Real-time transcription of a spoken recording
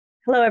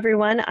Hello,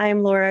 everyone.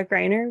 I'm Laura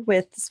Greiner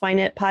with Swine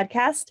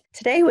podcast.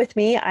 Today with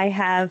me, I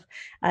have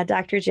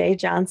Dr. Jay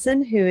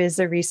Johnson, who is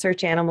a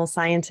research animal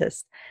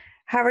scientist.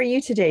 How are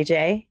you today,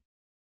 Jay?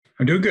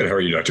 I'm doing good. How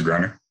are you, Dr.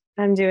 Greiner?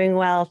 I'm doing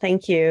well.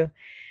 Thank you.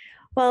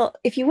 Well,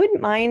 if you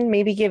wouldn't mind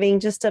maybe giving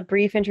just a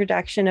brief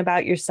introduction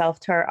about yourself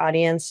to our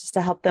audience, just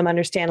to help them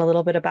understand a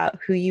little bit about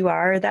who you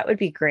are, that would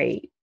be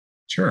great.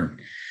 Sure.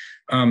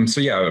 I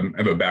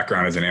have a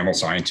background as an animal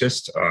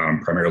scientist,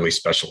 primarily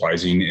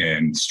specializing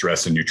in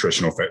stress and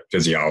nutritional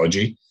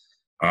physiology.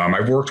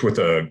 I've worked with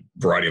a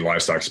variety of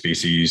livestock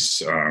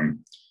species,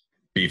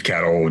 beef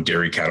cattle,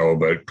 dairy cattle,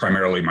 but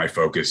primarily my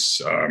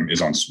focus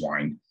is on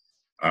swine.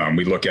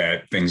 We look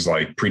at things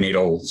like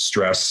prenatal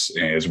stress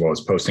as well as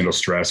postnatal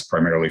stress,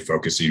 primarily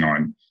focusing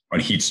on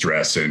heat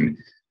stress and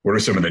what are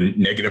some of the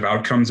negative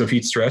outcomes of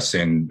heat stress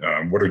and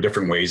what are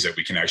different ways that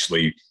we can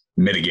actually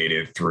mitigate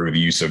it through the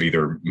use of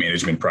either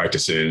management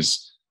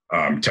practices,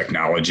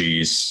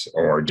 technologies,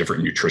 or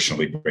different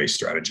nutritionally based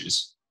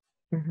strategies.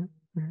 Mm-hmm.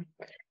 Mm-hmm.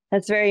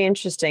 That's very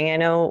interesting. I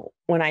know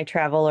when I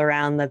travel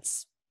around,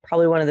 that's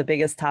probably one of the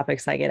biggest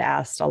topics I get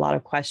asked a lot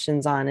of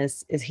questions on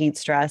is heat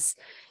stress.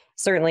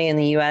 Certainly in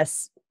the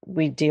US,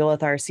 we deal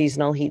with our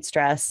seasonal heat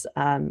stress.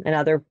 In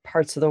other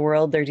parts of the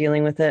world, they're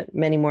dealing with it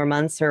many more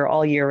months or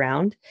all year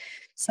round.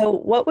 So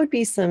what would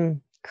be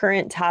some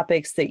current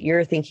topics that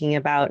you're thinking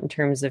about in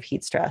terms of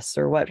heat stress,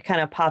 or what kind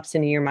of pops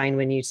into your mind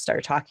when you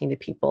start talking to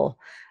people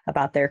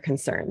about their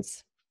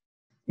concerns?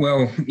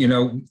 Well,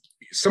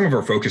 some of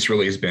our focus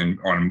really has been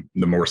on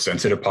the more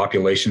sensitive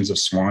populations of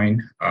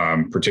swine,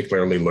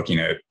 particularly looking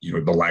at, the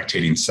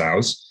lactating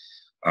sows.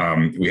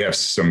 We have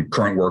some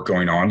current work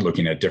going on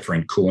looking at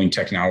different cooling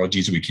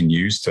technologies we can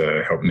use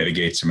to help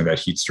mitigate some of that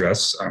heat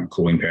stress,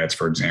 cooling pads,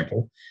 for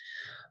example.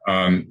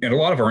 And a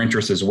lot of our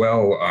interest as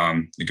well,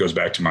 it goes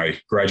back to my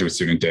graduate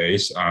student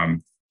days,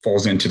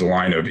 falls into the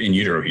line of in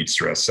utero heat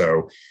stress.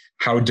 So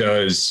how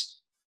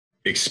does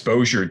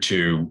exposure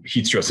to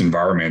heat stress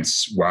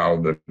environments while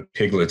the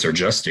piglets are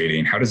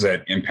gestating, how does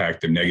that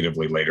impact them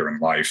negatively later in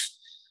life?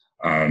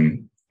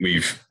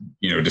 We've,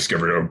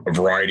 discovered a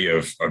variety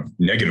of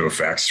negative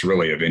effects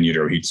really of in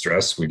utero heat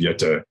stress. We've yet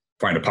to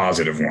find a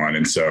positive one.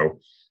 And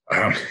so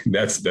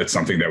that's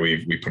something that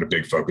we put a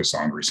big focus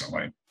on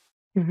recently.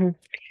 Mm-hmm.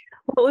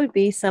 What would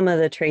be some of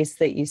the traits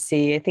that you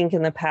see? I think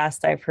in the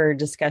past, I've heard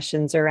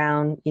discussions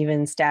around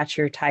even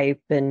stature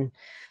type and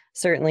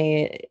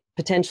certainly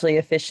potentially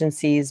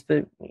efficiencies,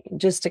 but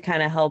just to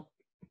kind of help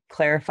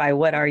clarify,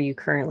 what are you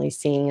currently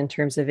seeing in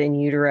terms of in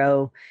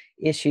utero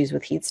issues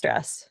with heat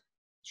stress?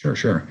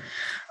 Sure.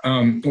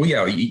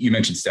 You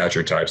mentioned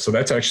stature type. So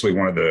that's actually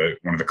one of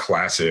the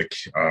classic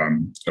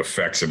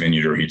effects of in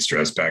utero heat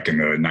stress back in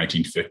the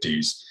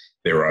 1950s.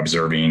 They were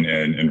observing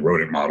in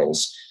rodent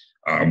models.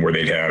 Where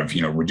they'd have,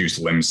 reduced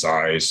limb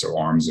size, so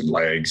arms and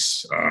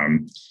legs,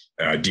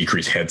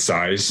 decreased head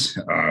size.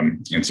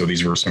 And so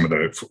these were some of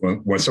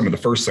the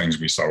first things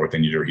we saw with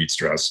in utero heat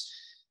stress.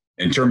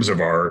 In terms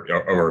of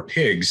our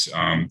pigs,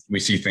 we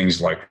see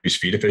things like reduced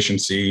feed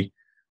efficiency,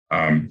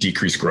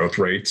 decreased growth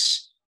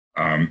rates.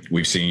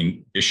 We've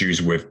seen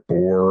issues with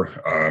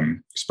boar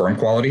sperm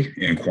quality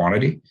and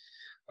quantity.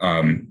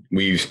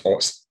 We've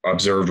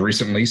observed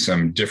recently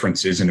some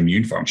differences in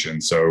immune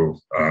function. So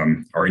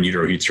our in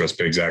utero heat stress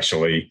pigs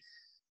actually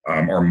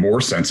are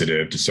more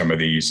sensitive to some of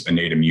these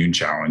innate immune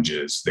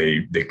challenges.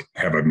 They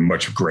have a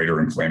much greater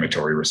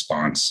inflammatory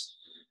response.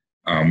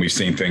 We've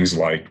seen things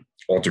like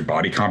altered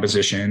body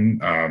composition,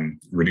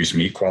 reduced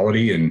meat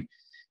quality, and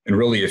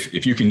really,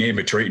 if you can name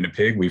a trait in a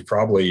pig, we've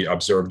probably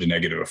observed a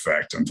negative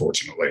effect,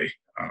 unfortunately.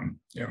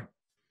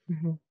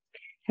 Mm-hmm.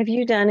 Have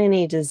you done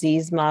any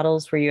disease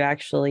models where you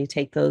actually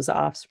take those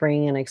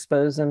offspring and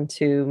expose them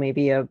to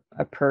maybe a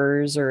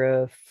PRRS or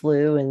a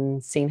flu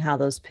and seen how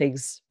those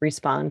pigs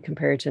respond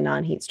compared to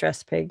non-heat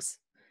stress pigs?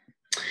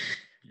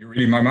 You're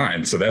reading my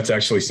mind. So that's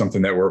actually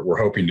something that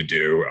we're hoping to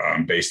do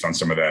based on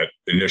some of that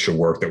initial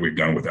work that we've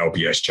done with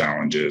LPS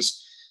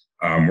challenges.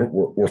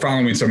 We're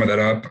following some of that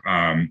up,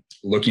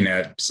 looking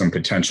at some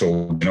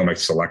potential genomic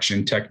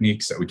selection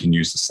techniques that we can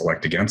use to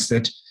select against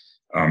it.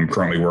 I'm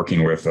currently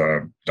working with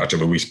Dr.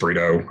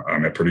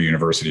 𝘵𝘆 at Purdue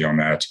University on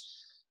that,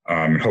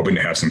 hoping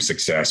to have some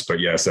success. But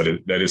yes,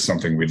 that is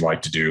something we'd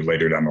like to do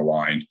later down the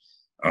line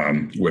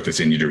with this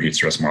in utero heat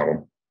stress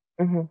model.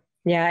 Mm-hmm.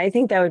 Yeah, I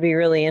think that would be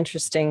really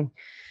interesting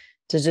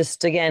to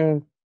just,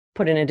 again,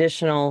 put an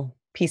additional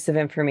piece of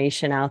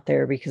information out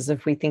there, because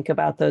if we think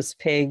about those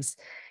pigs,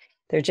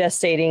 they're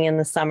gestating in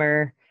the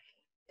summer,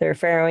 they're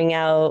farrowing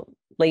out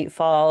late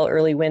fall,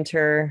 early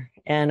winter,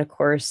 and of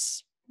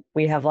course,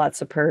 we have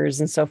lots of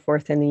PRRS and so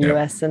forth in the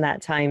US in that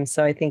time.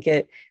 So I think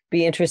it'd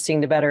be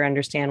interesting to better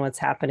understand what's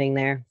happening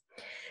there.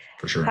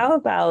 For sure. How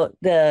about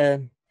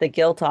the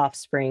gilt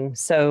offspring?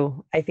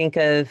 So I think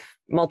of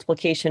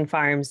multiplication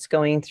farms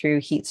going through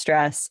heat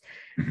stress.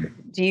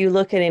 Mm-hmm. Do you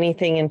look at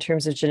anything in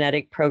terms of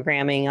genetic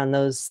programming on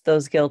those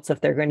gilts,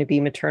 if they're going to be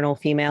maternal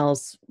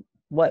females,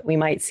 what we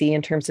might see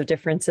in terms of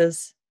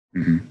differences?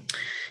 Mm-hmm.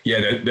 Yeah,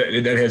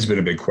 that has been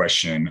a big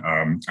question.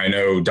 I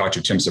know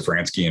Dr. Tim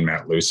Safransky and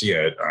Matt Lucy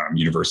at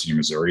University of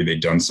Missouri, they've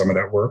done some of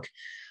that work.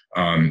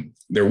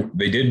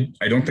 They did.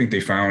 I don't think they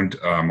found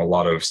a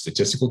lot of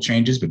statistical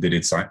changes, but they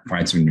did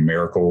find some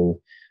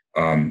numerical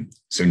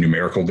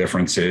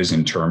differences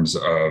in terms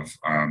of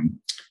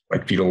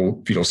like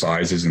fetal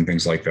sizes and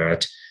things like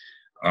that.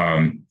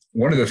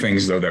 One of the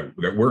things, though, that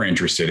we're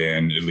interested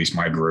in, at least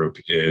my group,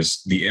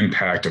 is the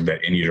impact of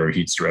that in utero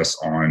heat stress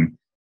on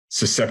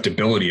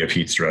susceptibility of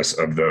heat stress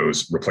of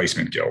those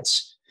replacement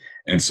gilts.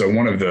 And so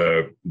one of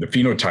the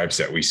phenotypes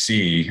that we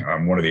see,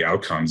 one of the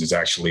outcomes is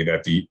actually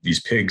that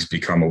these pigs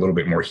become a little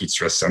bit more heat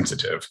stress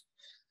sensitive.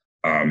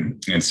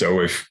 And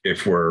so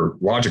if we're,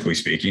 logically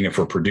speaking, if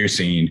we're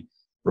producing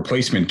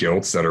replacement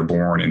gilts that are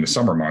born in the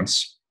summer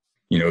months,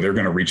 they're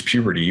going to reach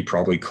puberty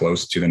probably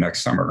close to the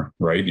next summer,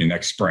 right? In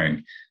next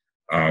spring.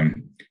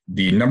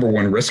 The number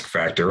one risk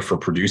factor for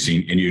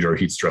producing in utero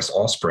heat stress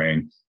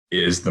offspring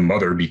is the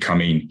mother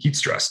becoming heat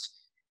stressed.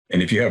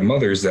 And if you have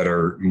mothers that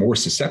are more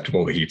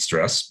susceptible to heat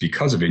stress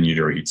because of in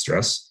utero heat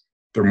stress,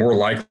 they're more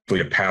likely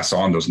to pass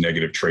on those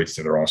negative traits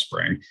to their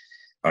offspring.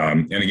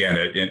 And again,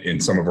 in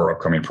some of our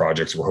upcoming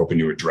projects, we're hoping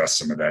to address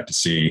some of that to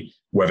see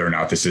whether or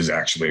not this is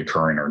actually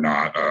occurring or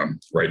not.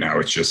 Right now,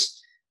 it's just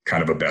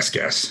kind of a best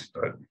guess,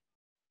 but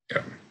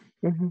yeah.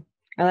 Mm-hmm.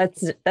 Oh,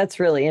 that's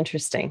really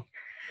interesting.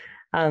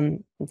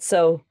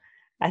 So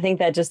I think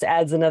that just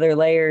adds another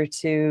layer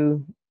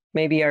to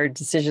maybe our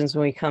decisions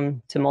when we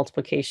come to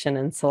multiplication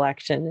and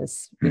selection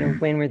is,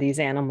 when were these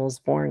animals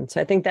born?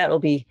 So I think that will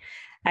be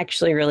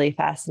actually really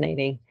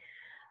fascinating.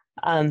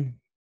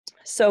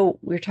 So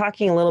we're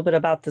talking a little bit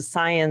about the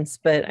science,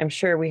 but I'm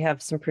sure we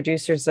have some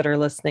producers that are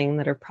listening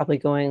that are probably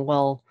going,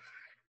 well,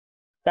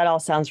 that all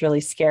sounds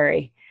really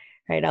scary,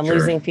 right? I'm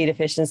losing feed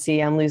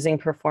efficiency, I'm losing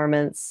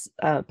performance,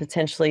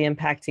 potentially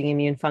impacting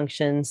immune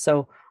function.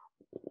 So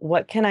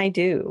what can I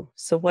do?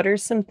 So what are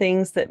some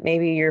things that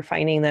maybe you're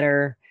finding that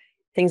are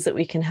things that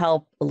we can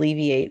help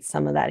alleviate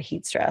some of that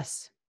heat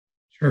stress?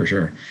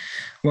 Sure.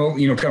 Well,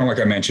 kind of like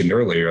I mentioned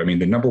earlier, I mean,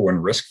 the number one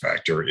risk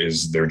factor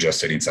is their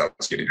gestating cells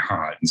getting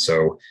hot. And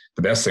so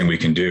the best thing we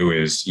can do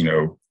is,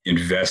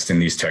 invest in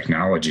these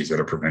technologies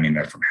that are preventing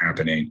that from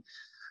happening.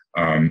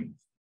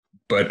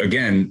 But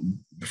again,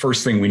 the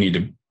first thing we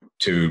need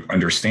to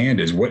understand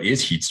is what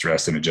is heat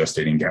stress in a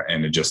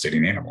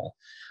gestating animal.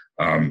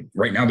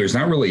 Right now, there's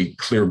not really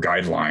clear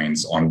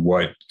guidelines on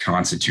what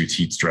constitutes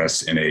heat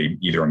stress in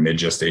either a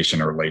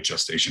mid-gestation or late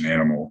gestation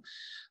animal.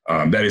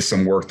 That is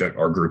some work that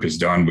our group has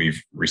done.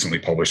 We've recently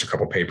published a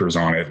couple of papers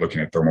on it, looking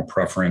at thermal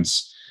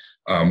preference.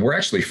 We're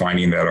actually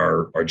finding that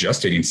our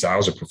gestating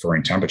sows are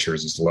preferring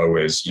temperatures as low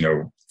as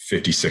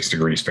 56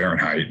 degrees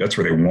Fahrenheit. That's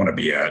where they want to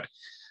be at.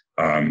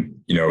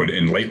 And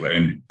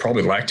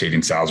probably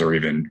lactating sows are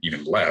even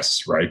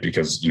less, right?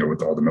 Because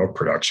with all the milk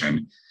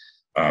production.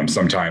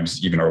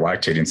 Sometimes even our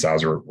lactating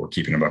sows we're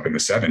keeping them up in the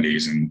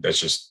 70s, and that's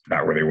just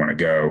not where they want to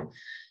go.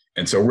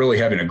 And so really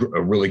having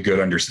a really good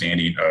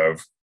understanding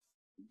of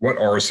what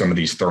are some of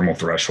these thermal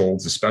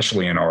thresholds,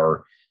 especially in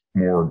our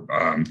more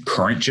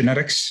current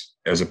genetics,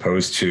 as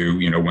opposed to,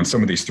 when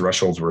some of these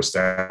thresholds were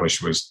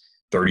established was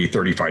 30,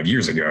 35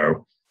 years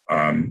ago.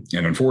 And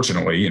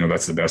unfortunately,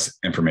 that's the best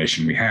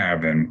information we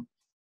have. And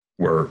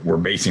we're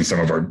basing some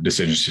of our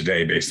decisions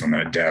today based on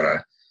that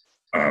data.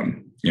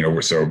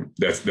 So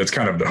that's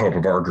kind of the hope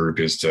of our group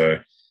is to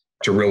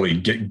really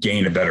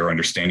gain a better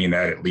understanding of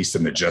that, at least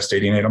in the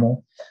gestating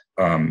animal,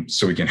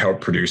 so we can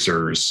help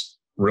producers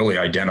really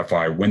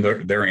identify when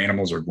their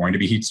animals are going to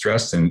be heat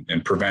stressed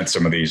and prevent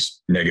some of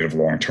these negative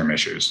long-term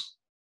issues.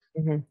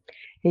 Mm-hmm.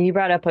 And you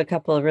brought up a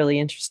couple of really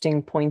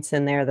interesting points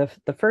in there.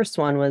 The first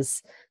one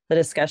was the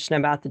discussion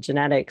about the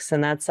genetics,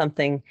 and that's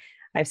something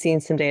I've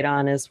seen some data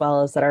on as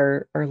well, as that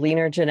our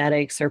leaner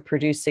genetics are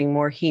producing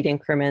more heat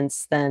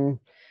increments than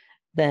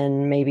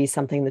maybe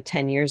something that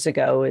 10 years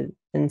ago.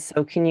 And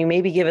so can you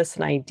maybe give us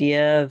an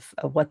idea of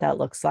what that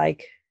looks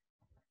like?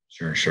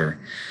 Sure.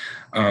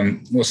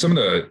 Well, some of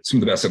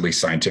the best, at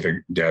least scientific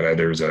data,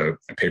 there's a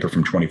paper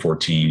from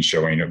 2014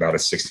 showing about a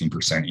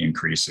 16%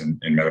 increase in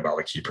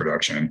metabolic heat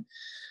production.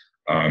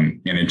 And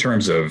in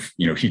terms of,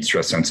 heat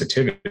stress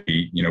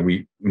sensitivity,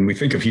 when we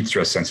think of heat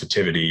stress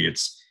sensitivity,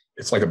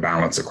 it's like a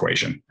balance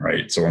equation,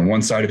 right? So on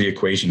one side of the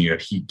equation, you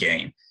have heat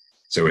gain.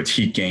 So it's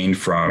heat gain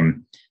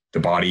from the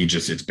body,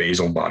 just its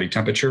basal body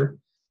temperature.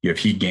 You have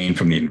heat gain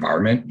from the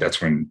environment. That's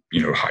when,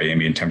 high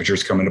ambient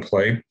temperatures come into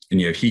play. And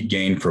you have heat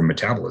gain from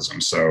metabolism.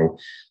 So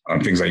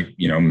things like,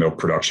 milk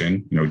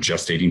production,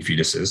 gestating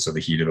fetuses. So the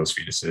heat of those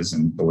fetuses,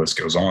 and the list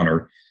goes on,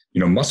 or,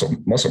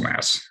 muscle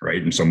mass,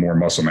 right? And so more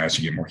muscle mass,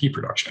 you get more heat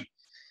production.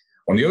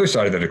 On the other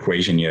side of that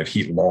equation, you have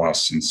heat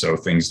loss. And so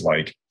things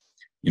like,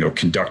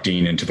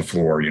 conducting into the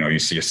floor, you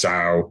see a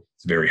sow,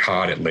 it's very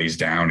hot, it lays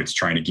down, it's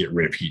trying to get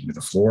rid of heat into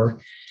the floor.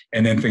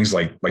 And then things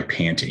like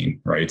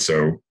panting, right?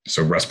 So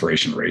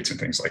respiration rates and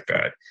things like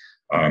that.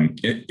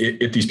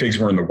 If these pigs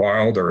were in the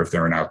wild, or if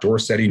they're in an outdoor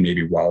setting,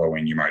 maybe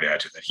wallowing, you might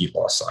add to the heat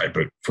loss side.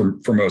 But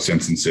for most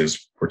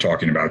instances, we're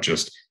talking about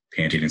just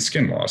panting and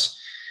skin loss.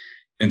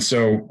 And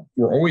so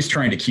we're always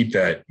trying to keep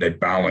that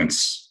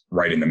balance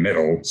right in the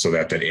middle so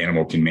that that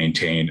animal can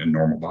maintain a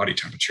normal body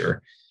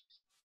temperature.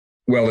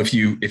 Well, if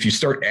you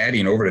start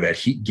adding over to that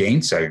heat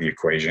gain side of the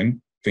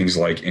equation, things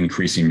like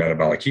increasing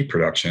metabolic heat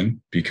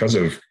production because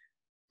of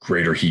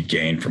greater heat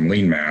gain from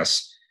lean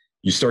mass,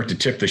 you start to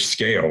tip the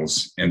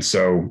scales. And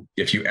so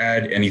if you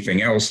add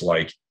anything else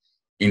like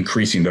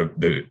increasing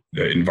the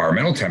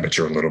environmental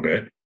temperature a little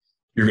bit,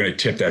 you're going to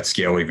tip that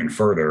scale even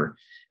further.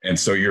 And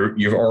so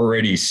you've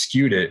already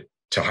skewed it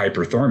to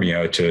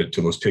hyperthermia,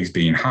 to those pigs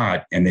being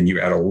hot, and then you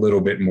add a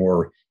little bit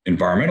more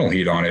environmental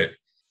heat on it,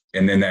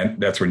 and then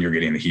that's when you're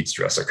getting the heat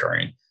stress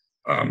occurring.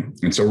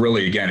 And so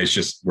really, again, it's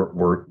just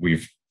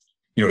we've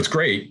it's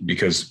great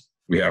because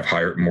we have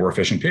more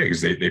efficient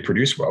pigs. They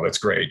produce well. That's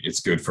great.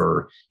 It's good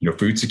for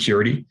food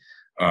security.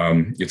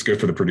 It's good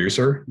for the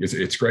producer.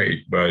 It's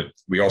great, but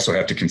we also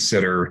have to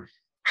consider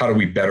how do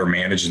we better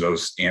manage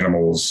those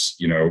animals,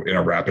 in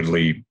a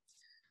rapidly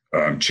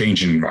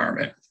changing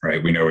environment,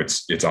 right? We know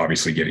it's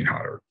obviously getting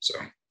hotter. So,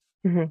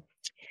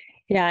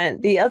 yeah,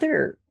 the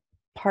other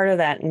part of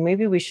that, and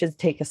maybe we should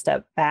take a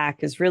step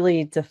back, is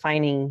really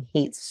defining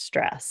heat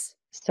stress.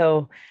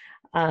 So,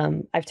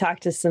 I've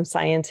talked to some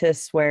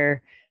scientists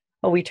where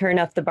we turn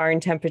up the barn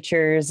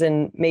temperatures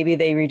and maybe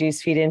they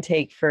reduce feed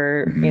intake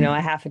for,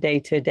 a half a day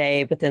to a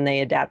day, but then they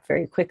adapt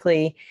very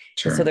quickly.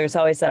 Sure. So there's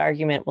always that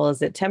argument, well,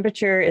 is it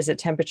temperature? Is it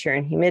temperature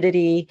and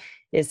humidity?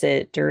 Is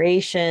it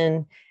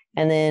duration?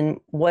 And then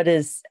what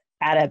does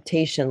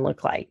adaptation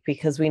look like?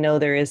 Because we know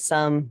there is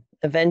some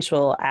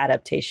eventual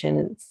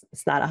adaptation.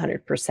 It's not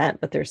 100%,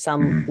 but there's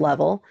some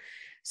level.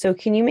 So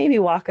can you maybe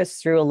walk us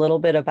through a little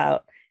bit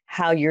about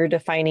how you're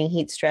defining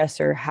heat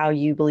stress, or how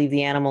you believe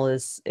the animal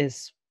is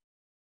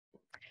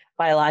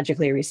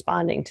biologically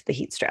responding to the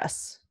heat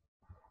stress?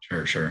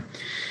 Sure.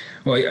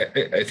 Well,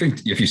 I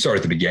think if you start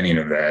at the beginning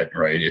of that,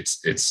 right,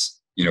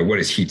 it's what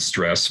is heat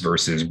stress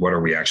versus what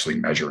are we actually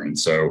measuring?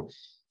 So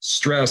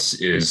stress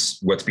is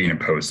what's being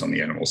imposed on the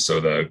animal.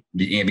 So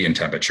the ambient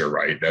temperature,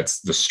 right,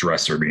 that's the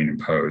stressor being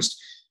imposed.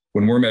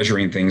 When we're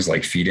measuring things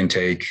like feed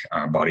intake,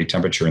 body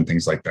temperature, and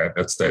things like that,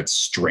 that's that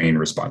strain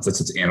response.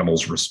 That's its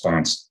animal's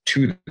response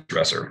to the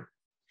stressor.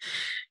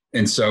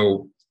 And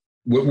so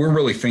what we're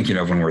really thinking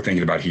of when we're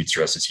thinking about heat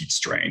stress is heat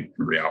strain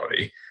in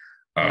reality.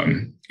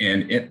 And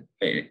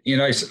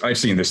I've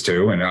seen this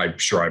too, and I'm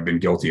sure I've been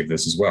guilty of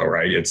this as well,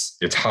 right?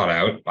 It's hot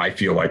out. I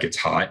feel like it's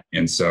hot.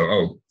 And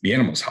so, the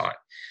animal's hot.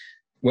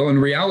 Well, in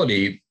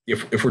reality,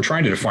 if we're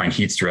trying to define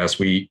heat stress,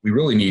 we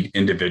really need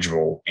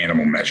individual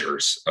animal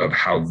measures of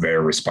how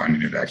they're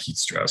responding to that heat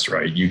stress,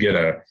 right? You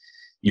get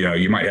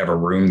you might have a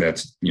room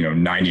that's,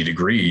 90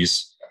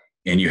 degrees,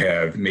 and you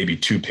have maybe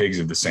two pigs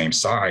of the same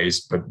size,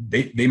 but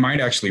they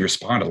might actually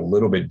respond a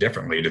little bit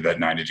differently to that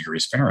 90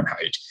 degrees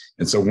Fahrenheit.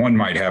 And so one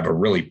might have a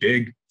really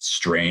big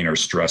strain or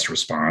stress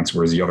response,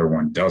 whereas the other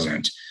one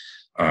doesn't.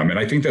 And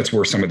I think that's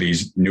where some of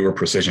these newer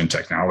precision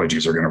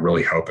technologies are going to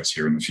really help us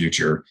here in the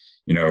future,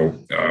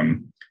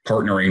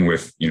 partnering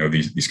with,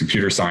 these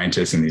computer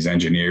scientists and these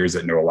engineers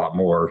that know a lot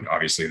more,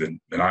 obviously, than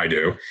I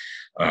do.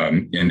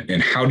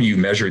 And how do you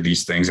measure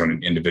these things on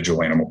an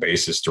individual animal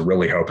basis to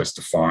really help us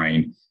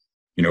define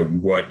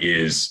what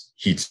is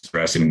heat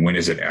stress and when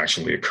is it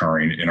actually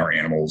occurring in our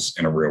animals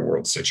in a real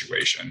world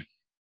situation,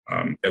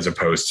 as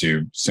opposed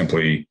to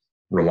simply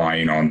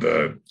relying on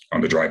the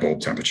dry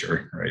bulb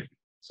temperature, right?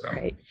 So,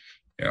 right.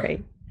 Yeah.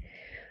 Right.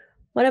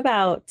 What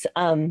about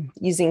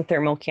using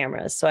thermal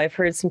cameras? So I've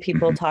heard some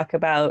people talk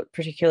about,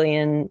 particularly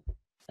in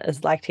a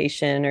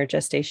lactation or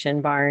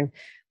gestation barn,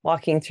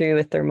 walking through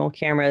with thermal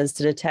cameras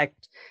to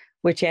detect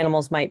which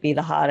animals might be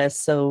the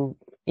hottest. So,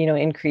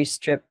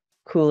 increased drip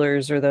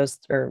coolers,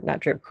 or not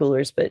drip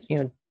coolers, but,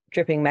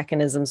 dripping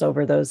mechanisms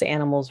over those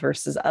animals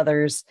versus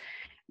others.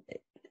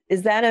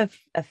 Is that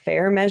a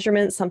fair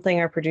measurement, something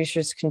our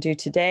producers can do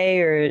today,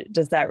 or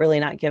does that really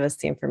not give us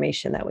the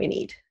information that we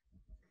need?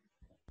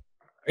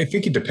 I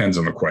think it depends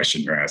on the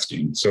question you're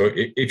asking. So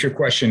if your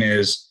question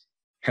is,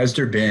 has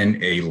there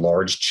been a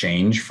large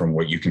change from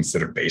what you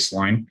consider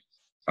baseline?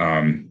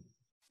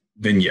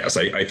 Then yes,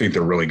 I think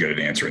they're really good at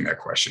answering that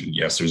question.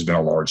 Yes, there's been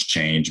a large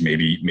change.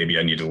 Maybe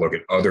I need to look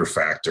at other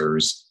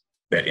factors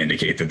that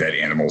indicate that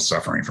animal is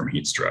suffering from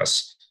heat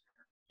stress.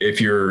 If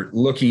you're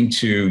looking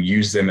to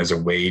use them as a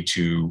way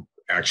to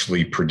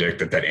actually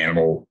predict that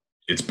animal,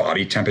 its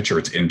body temperature,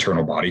 its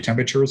internal body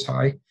temperature is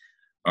high,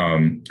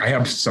 I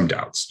have some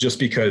doubts, just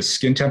because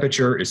skin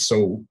temperature is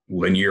so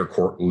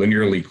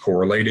linearly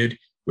correlated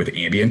with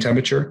ambient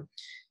temperature.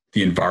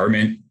 The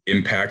environment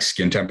impacts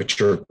skin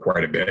temperature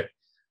quite a bit.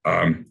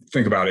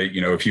 Think about it.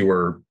 If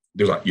you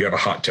have a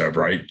hot tub,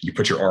 right? You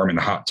put your arm in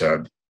the hot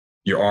tub,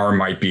 your arm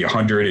might be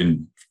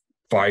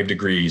 105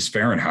 degrees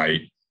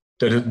Fahrenheit.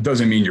 That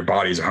doesn't mean your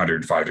body's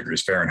 105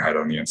 degrees Fahrenheit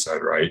on the inside,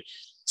 right?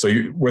 So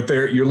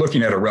you're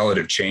looking at a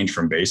relative change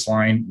from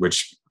baseline,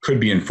 which could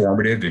be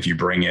informative if you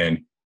bring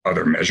in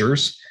other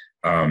measures.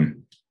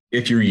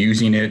 If you're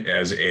using it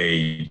as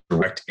a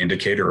direct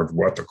indicator of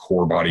what the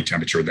core body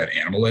temperature of that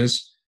animal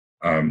is,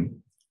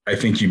 I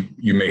think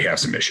you may have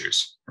some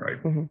issues,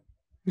 right? Mm-hmm.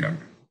 Yeah.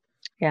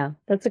 Yeah,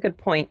 that's a good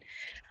point.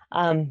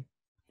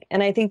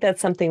 And I think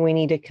that's something we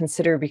need to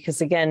consider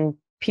because, again,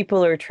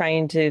 people are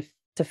trying to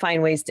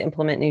find ways to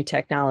implement new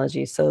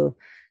technology. So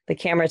the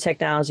camera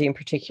technology in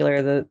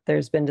particular,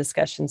 there's been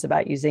discussions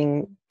about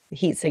using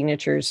heat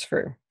signatures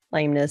for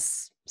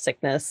lameness,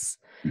 sickness,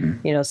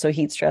 so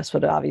heat stress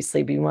would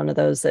obviously be one of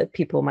those that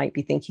people might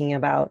be thinking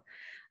about,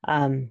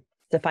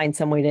 to find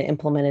some way to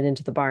implement it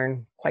into the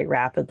barn quite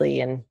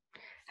rapidly and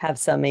have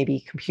some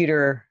maybe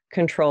computer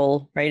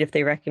control, right? If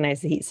they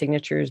recognize the heat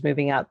signatures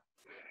moving up,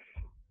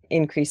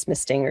 increased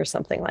misting or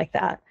something like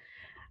that.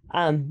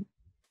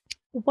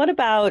 What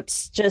about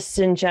just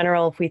in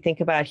general, if we think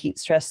about heat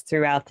stress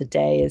throughout the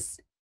day, is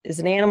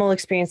an animal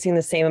experiencing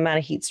the same amount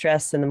of heat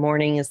stress in the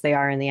morning as they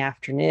are in the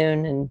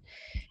afternoon? And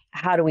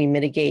how do we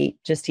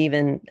mitigate just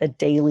even a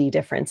daily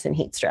difference in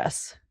heat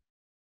stress?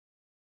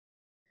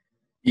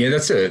 Yeah,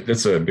 that's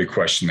a big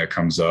question that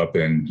comes up,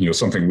 and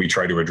something we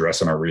try to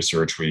address in our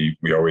research. We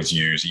always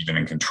use, even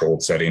in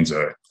controlled settings,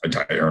 a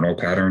diurnal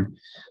pattern,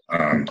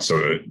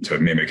 so to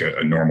mimic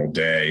a normal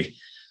day.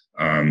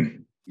 I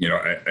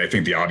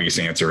think the obvious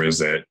answer is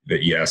that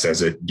yes,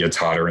 as it gets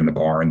hotter in the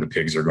barn, the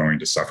pigs are going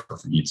to suffer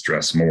from heat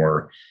stress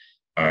more.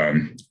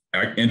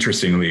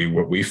 Interestingly,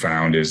 what we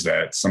found is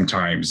that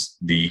sometimes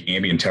the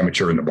ambient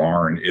temperature in the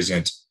barn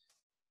isn't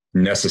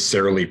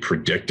necessarily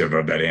predictive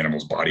of that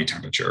animal's body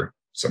temperature.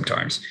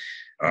 Sometimes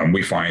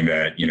we find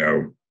that,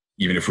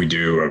 even if we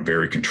do a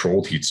very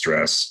controlled heat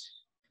stress,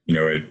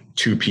 at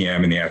 2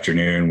 p.m. in the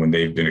afternoon, when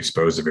they've been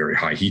exposed to very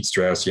high heat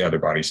stress, their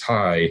body's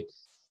high,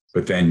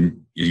 but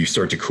then you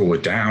start to cool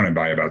it down. And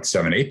by about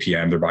 7, 8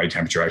 p.m., their body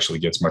temperature actually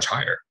gets much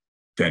higher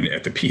than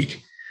at the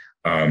peak.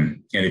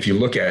 And if you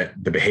look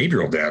at the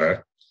behavioral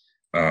data,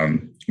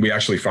 we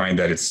actually find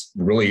that it's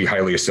really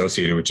highly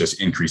associated with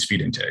just increased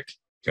feed intake.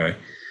 Okay.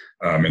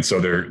 And so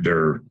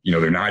they're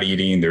not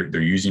eating,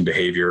 they're using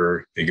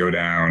behavior, they go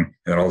down, and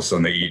then all of a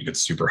sudden they eat and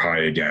it's super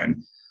high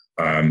again.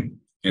 And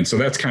so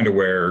that's kind of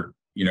where,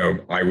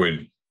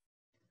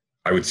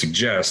 I would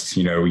suggest,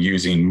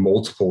 using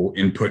multiple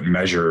input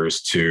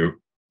measures to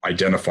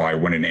identify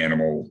when an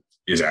animal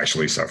is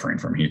actually suffering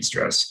from heat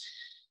stress.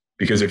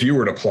 Because if you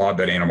were to plot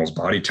that animal's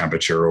body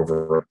temperature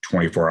over a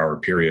 24-hour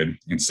period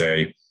and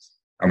say,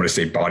 I'm going to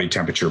say body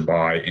temperature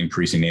by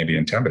increasing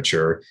ambient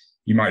temperature,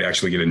 you might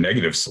actually get a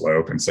negative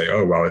slope and say,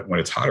 oh, well, when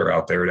it's hotter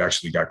out there, it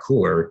actually got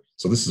cooler.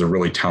 So this is a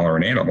really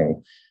tolerant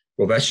animal.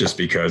 Well, that's just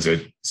because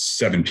at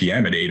 7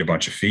 p.m. it ate a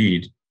bunch of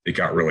feed. It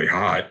got really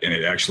hot. And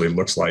it actually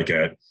looks like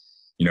at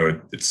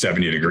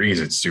 70 degrees,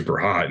 it's super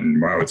hot.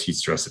 And wow, it's heat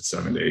stress at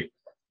 70.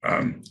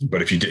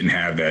 But if you didn't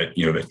have that,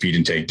 that feed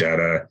intake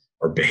data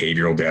or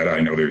behavioral data, I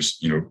know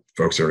there's,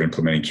 folks that are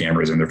implementing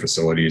cameras in their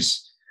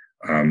facilities.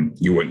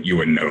 You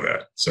wouldn't know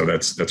that. So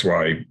that's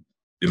why,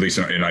 at least,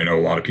 and I know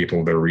a lot of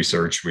people, their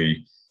research,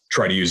 we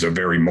try to use a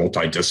very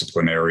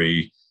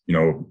multidisciplinary,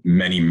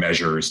 many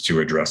measures to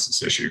address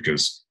this issue,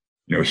 because,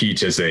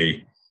 heat is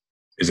a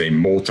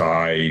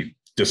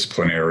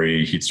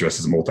multidisciplinary, heat stress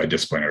is a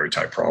multidisciplinary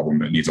type problem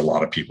that needs a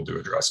lot of people to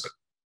address it.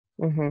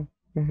 Mm-hmm.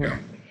 Mm-hmm.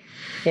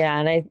 Yeah.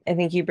 And I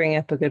think you bring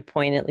up a good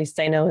point. At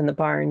least I know in the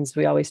barns,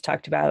 we always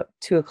talked about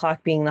 2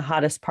 o'clock being the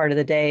hottest part of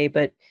the day,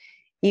 but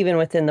even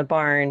within the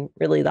barn,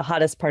 really the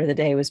hottest part of the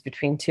day was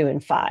between 2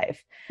 and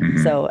 5.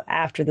 Mm-hmm. So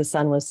after the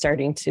sun was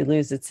starting to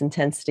lose its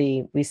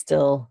intensity, we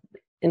still,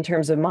 in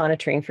terms of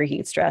monitoring for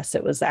heat stress,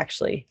 it was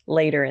actually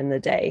later in the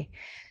day.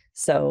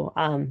 So,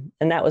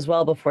 and that was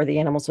well before the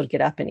animals would get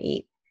up and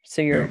eat.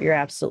 So you're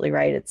absolutely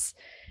right. It's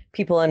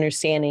people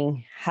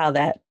understanding how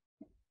the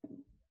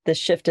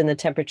shift in the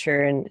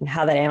temperature and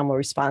how that animal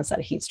responds to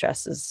that heat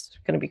stress is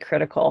going to be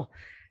critical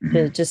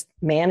to just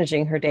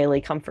managing her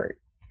daily comfort.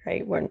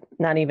 Right. We're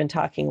not even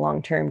talking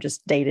long-term,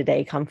 just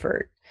day-to-day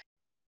comfort.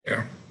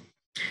 Yeah.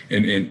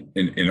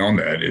 And on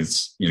that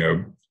is,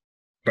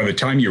 by the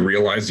time you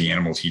realize the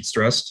animal's heat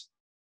stressed,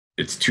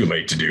 it's too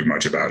late to do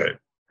much about it.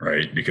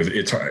 Right. Because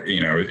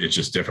it's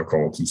just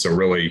difficult. And so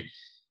really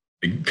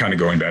kind of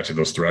going back to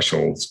those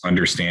thresholds,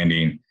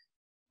 understanding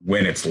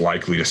when it's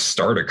likely to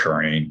start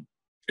occurring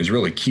is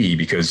really key,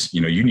 because,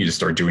 you need to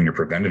start doing your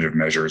preventative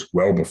measures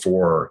well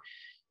before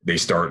they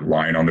start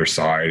lying on their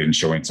side and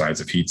showing signs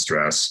of heat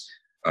stress.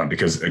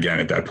 Because again,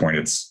 at that point,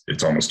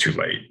 it's almost too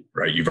late,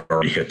 right? You've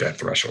already hit that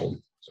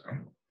threshold. So,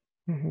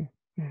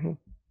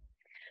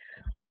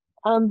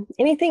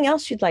 anything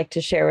else you'd like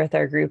to share with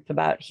our group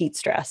about heat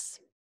stress?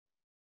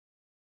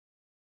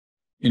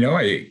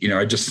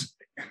 I just,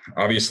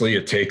 obviously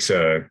it takes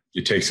a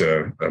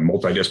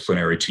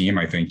multidisciplinary team,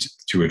 I think,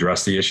 to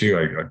address the issue.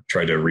 I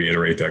tried to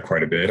reiterate that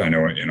quite a bit. I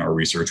know in our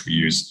research, we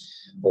use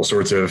all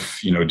sorts of,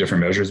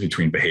 different measures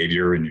between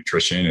behavior and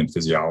nutrition and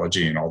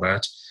physiology and all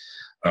that.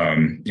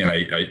 And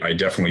I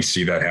definitely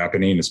see that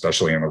happening,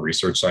 especially on the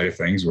research side of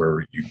things,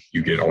 where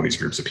you get all these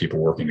groups of people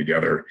working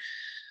together.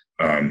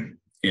 And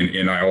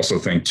I also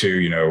think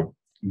too,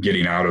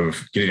 getting out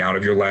of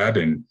your lab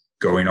and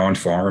going on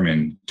farm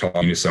and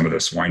talking to some of the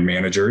swine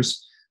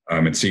managers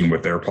and seeing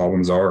what their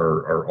problems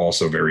are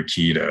also very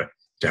key to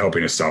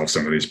helping us solve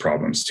some of these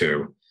problems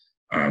too.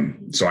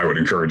 So I would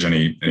encourage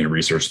any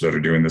research that are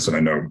doing this, and I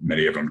know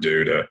many of them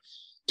do, to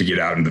to get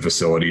out into the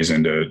facilities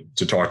and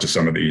to talk to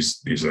some of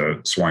these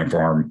swine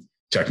farm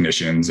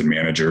technicians and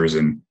managers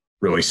and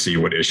really see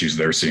what issues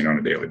they're seeing on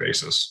a daily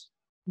basis.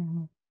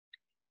 Mm-hmm.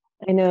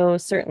 I know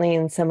certainly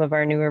in some of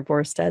our newer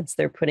boar studs,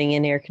 they're putting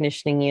in air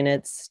conditioning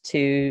units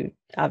to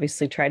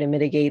obviously try to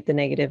mitigate the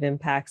negative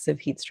impacts of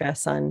heat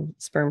stress on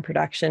sperm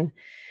production.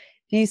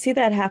 Do you see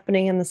that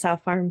happening in the sow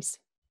farms?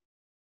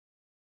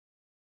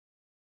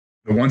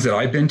 The ones that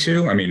I've been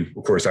to, I mean,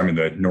 of course, I'm in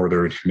the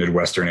northern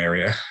Midwestern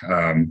area.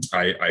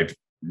 I've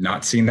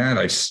not seen that.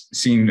 I've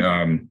seen,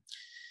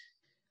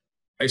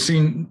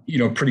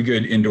 pretty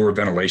good indoor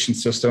ventilation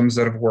systems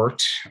that have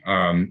worked.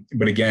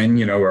 But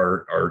again,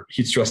 our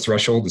heat stress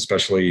threshold,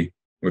 especially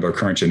with our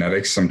current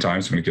genetics,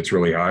 sometimes when it gets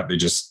really hot, they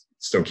just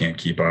still can't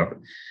keep up.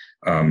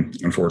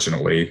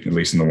 Unfortunately, at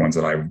least in the ones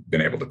that I've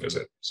been able to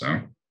visit.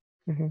 So,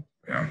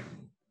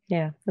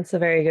 yeah, that's a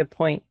very good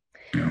point.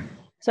 Yeah.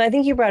 So I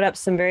think you brought up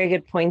some very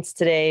good points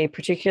today,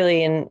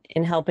 particularly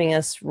in helping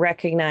us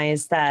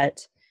recognize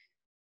that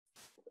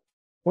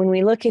when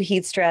we look at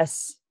heat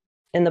stress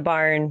in the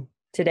barn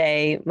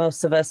today,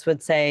 most of us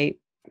would say,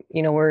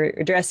 we're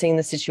addressing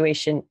the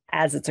situation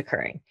as it's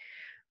occurring.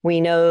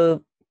 We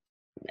know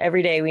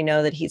every day, we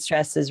know that heat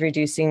stress is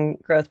reducing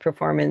growth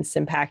performance,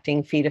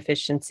 impacting feed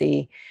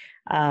efficiency,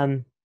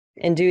 and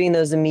doing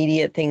those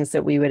immediate things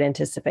that we would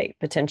anticipate,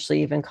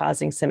 potentially even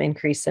causing some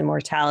increase in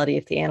mortality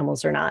if the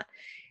animals are not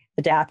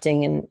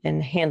adapting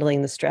and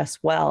handling the stress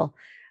well.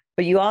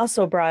 But you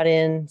also brought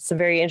in some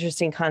very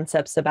interesting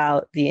concepts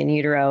about the in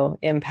utero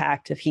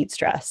impact of heat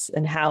stress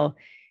and how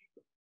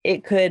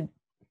it could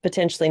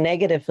potentially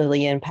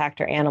negatively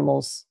impact our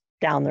animals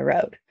down the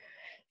road.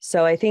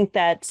 So I think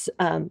that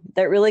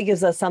really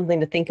gives us something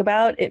to think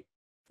about. It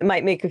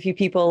might make a few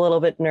people a little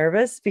bit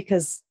nervous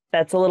because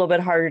that's a little bit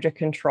harder to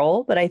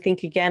control. But I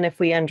think, again, if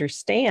we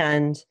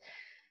understand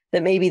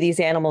that maybe these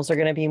animals are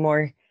going to be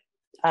more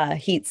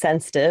heat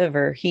sensitive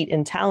or heat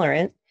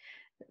intolerant,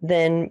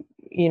 then,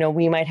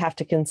 we might have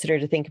to consider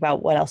to think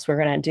about what else we're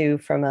going to do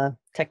from a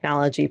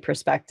technology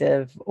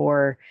perspective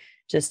or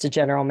just a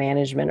general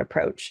management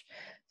approach.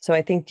 So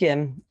I think,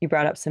 Jim, you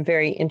brought up some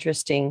very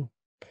interesting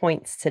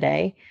points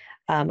today.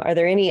 Are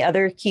there any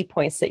other key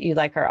points that you'd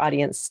like our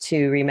audience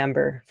to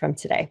remember from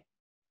today?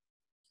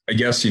 I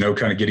guess,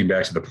 kind of getting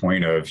back to the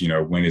point of,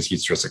 when is heat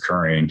stress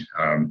occurring?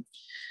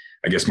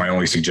 I guess my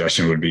only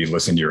suggestion would be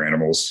listen to your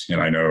animals. And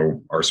I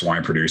know our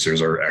swine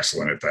producers are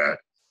excellent at that.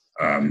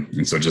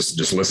 And so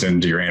just listen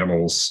to your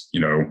animals,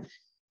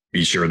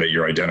 be sure that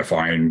you're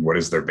identifying what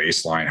is their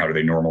baseline, how do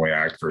they normally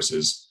act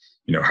versus,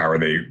 how are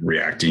they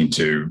reacting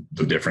to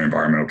the different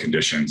environmental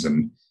conditions.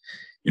 And,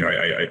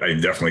 I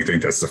definitely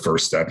think that's the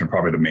first step and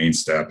probably the main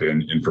step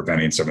in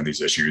preventing some of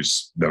these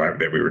issues that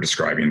we were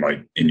describing,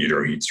 like in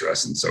utero heat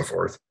stress and so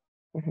forth.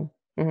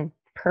 Mm-hmm. Mm-hmm.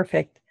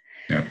 Perfect.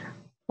 Yeah.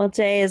 Well,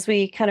 Jay, as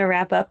we kind of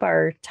wrap up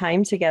our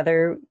time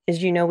together,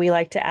 as you know, we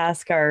like to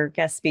ask our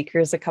guest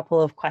speakers a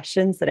couple of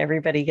questions that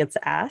everybody gets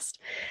asked.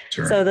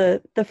 Sure. So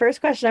the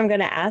first question I'm going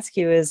to ask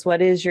you is,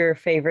 what is your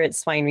favorite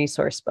swine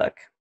resource book?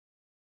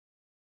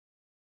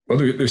 Well,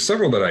 there's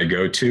several that I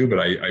go to, but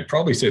I'd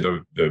probably say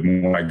the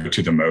one I go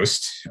to the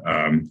most,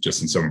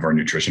 just in some of our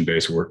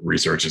nutrition-based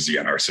research, is the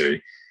NRC.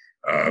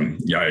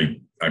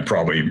 I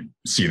probably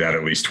see that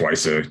at least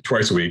twice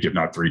a week, if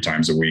not 3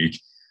 times a week.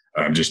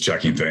 Just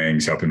checking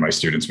things, helping my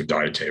students with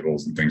diet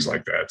tables and things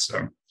like that.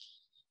 So,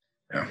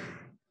 yeah.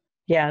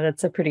 Yeah,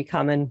 that's a pretty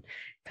common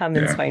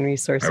swine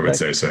resource book. I would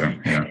say so.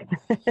 Yeah.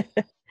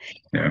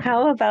 Yeah.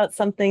 How about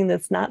something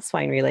that's not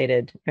swine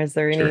related? Is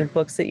there any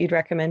books that you'd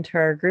recommend to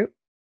our group?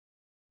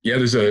 Yeah,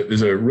 there's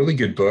a really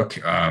good book.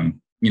 I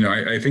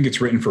think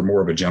it's written for more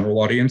of a general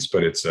audience,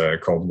 but it's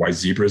called Why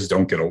Zebras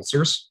Don't Get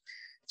Ulcers.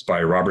 It's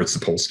by Robert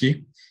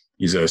𝘲𝘆.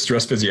 He's a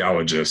stress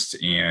physiologist,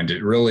 and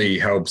it really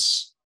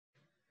helps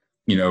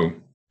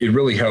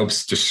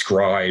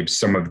describe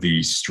some of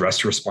the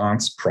stress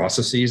response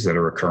processes that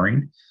are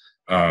occurring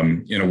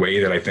in a way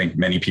that I think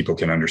many people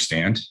can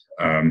understand.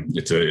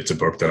 It's a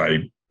book that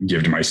I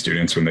give to my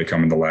students when they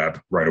come in the lab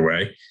right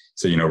away.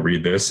 So,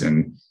 read this,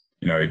 and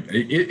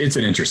it's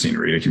an interesting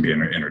read. It can be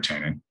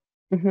entertaining.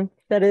 Mm-hmm.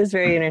 That is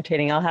very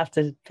entertaining. I'll have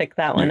to pick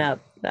that one up.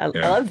 I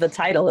love the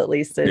title, at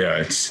least.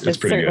 It's pretty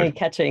certainly good.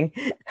 Catching.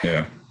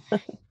 Yeah.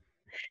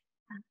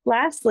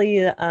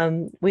 Lastly,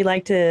 we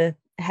like to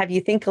have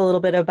you think a little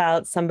bit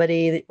about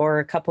somebody or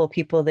a couple of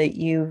people that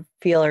you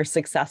feel are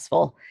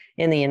successful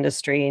in the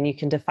industry, and you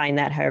can define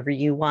that however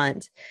you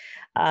want.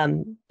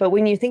 But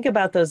when you think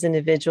about those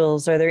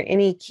individuals, are there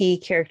any key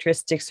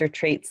characteristics or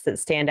traits that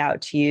stand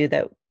out to you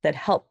that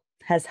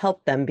has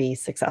helped them be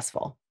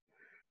successful?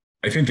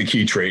 I think the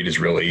key trait is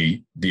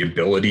really the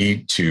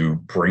ability to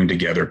bring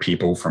together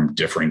people from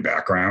different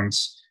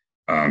backgrounds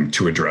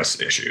to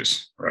address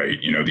issues, right?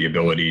 The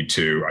ability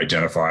to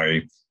identify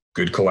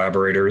good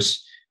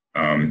collaborators,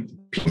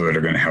 people that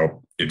are going to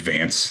help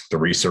advance the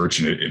research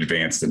and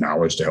advance the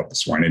knowledge to help the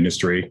swine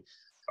industry.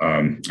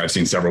 I've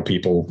seen several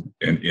people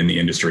in the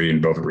industry in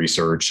both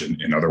research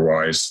and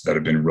otherwise that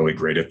have been really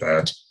great at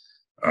that.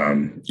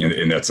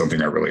 And that's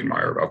something I really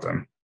admire about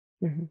them.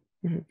 Mm-hmm.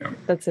 Yeah.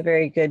 That's a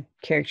very good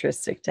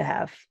characteristic to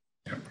have.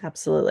 Yeah.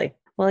 Absolutely.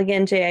 Well,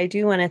 again, Jay, I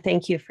do want to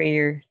thank you for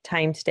your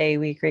time today.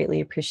 We greatly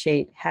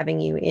appreciate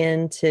having you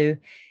in to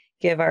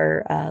give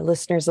our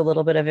listeners a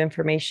little bit of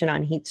information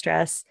on heat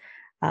stress.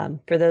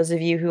 For those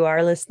of you who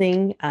are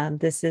listening,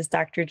 this is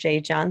Dr. Jay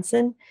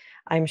Johnson.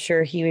 I'm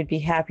sure he would be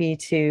happy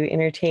to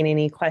entertain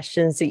any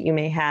questions that you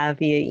may have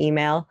via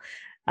email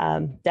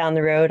down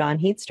the road on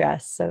heat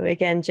stress. So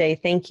again, Jay,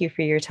 thank you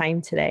for your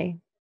time today.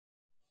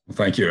 Well,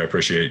 thank you. I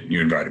appreciate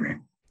you inviting me.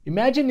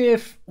 Imagine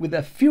if, with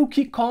a few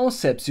key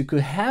concepts, you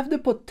could have the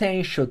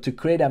potential to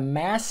create a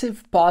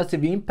massive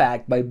positive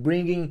impact by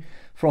bringing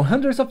from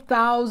hundreds of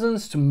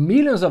thousands to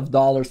millions of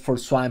dollars for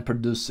swine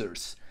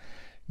producers.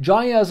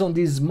 Join us on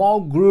this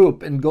small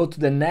group and go to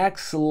the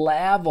next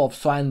level of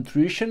swine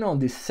nutrition on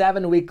this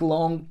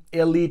 7-week-long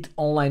elite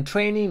online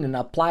training in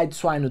applied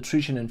swine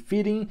nutrition and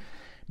feeding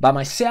by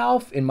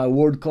myself and my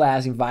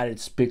world-class invited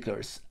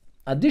speakers.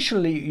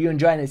 Additionally, you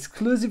enjoy an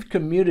exclusive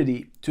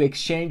community to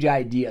exchange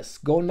ideas.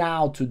 Go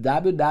now to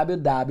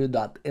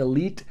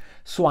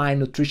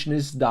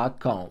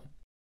www.𝘬𝑙𝑒𝑡eswinenutritionist.com.